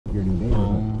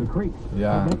Creek.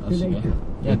 Yeah, sige.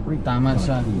 Yan, tama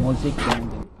sa music.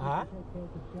 Ha?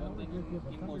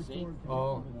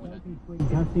 Oh.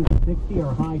 Gusting to 60,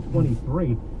 our high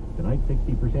 23. Tonight,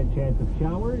 60% chance of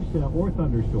showers or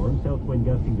thunderstorms. South wind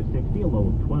gusting to 60, a low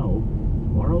of 12.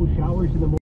 Tomorrow, showers in the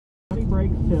morning. Sunny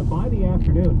breaks by the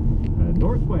afternoon.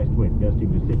 Northwest wind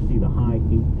gusting to 60, the high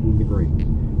 18 degrees.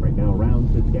 Right now,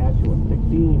 around Saskatchewan,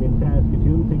 16 in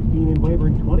Saskatoon, 16 in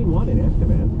Weyburn, 21 in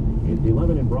Estevan. It's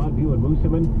 11 in Broadview and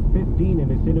Moosomin, 15 in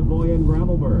Assiniboia and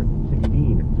Gravelbourne,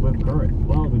 16 in Swift Current,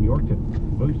 12 in Yorkton.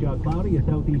 Moose Jaw cloudy, a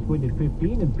southeast wind at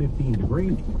 15 and 15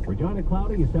 degrees. Regina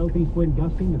cloudy, a southeast wind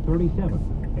gusting to 37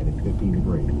 and it's 15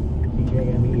 degrees.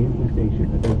 CJME is the station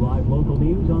that does live local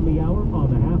news on the hour,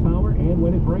 on the half hour, and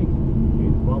when it breaks.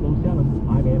 It's 12:07.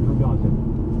 I'm Andrew Dawson.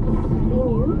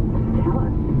 Tell us.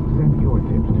 Send your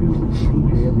tips to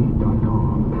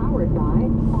CJME.com. Powered by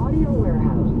Audio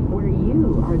Warehouse, where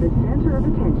you are the center of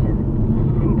attention.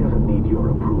 He doesn't need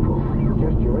your approval,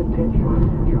 just your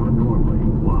attention. John Gormley,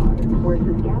 live. Where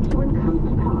Saskatchewan comes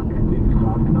to talk. News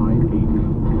Talk 980.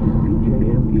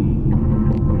 CJME.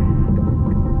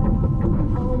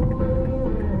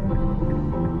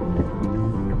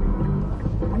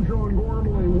 I'm John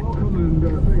Gormley. Welcome and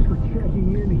thanks for checking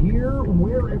in here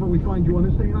wherever we find you on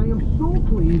this day. And I am so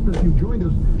pleased that you've joined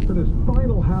us for this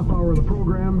final half hour of the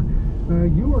program.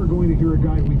 You are going to hear a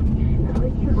guy I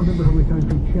can't remember how many times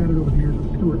we've chatted over the years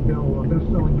with Stuart Bell, a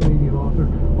best-selling Canadian author,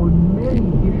 on many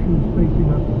issues facing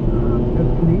us as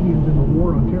Canadians in the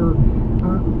war on terror.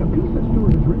 A piece that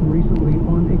Stuart has written recently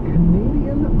on a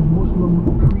Canadian Muslim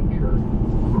preacher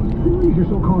whose theories are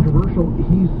so controversial,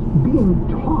 he's being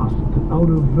tossed out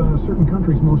of certain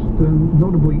countries, most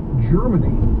notably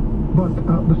Germany. But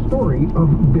the story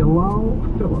of Bilal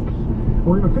Phillips.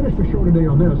 We're going to finish the show today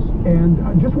on this, and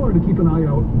I just wanted to keep an eye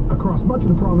out across much of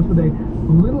the province today.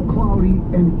 Little cloudy,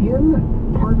 and in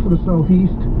parts of the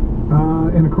southeast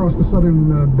and across the southern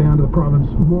band of the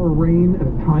province, more rain at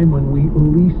a time when we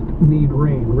least need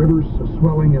rain. Rivers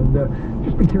swelling, and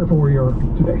just be careful where you are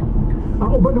today.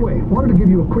 Oh, by the way, wanted to give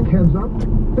you a quick heads up.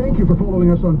 Thank you for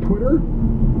following us on Twitter.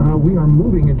 We are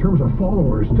moving in terms of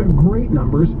followers to great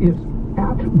numbers. It's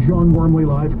at John Gormley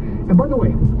Live. And by the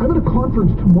way, I'm at a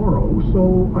conference tomorrow,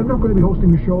 so I'm not going to be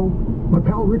hosting the show. My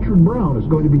pal Richard Brown is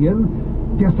going to be in,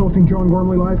 guest hosting John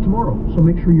Gormley Live tomorrow. So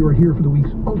make sure you are here for the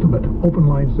week's ultimate open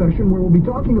line session, where we'll be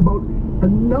talking about a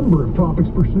number of topics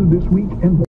pursued this week and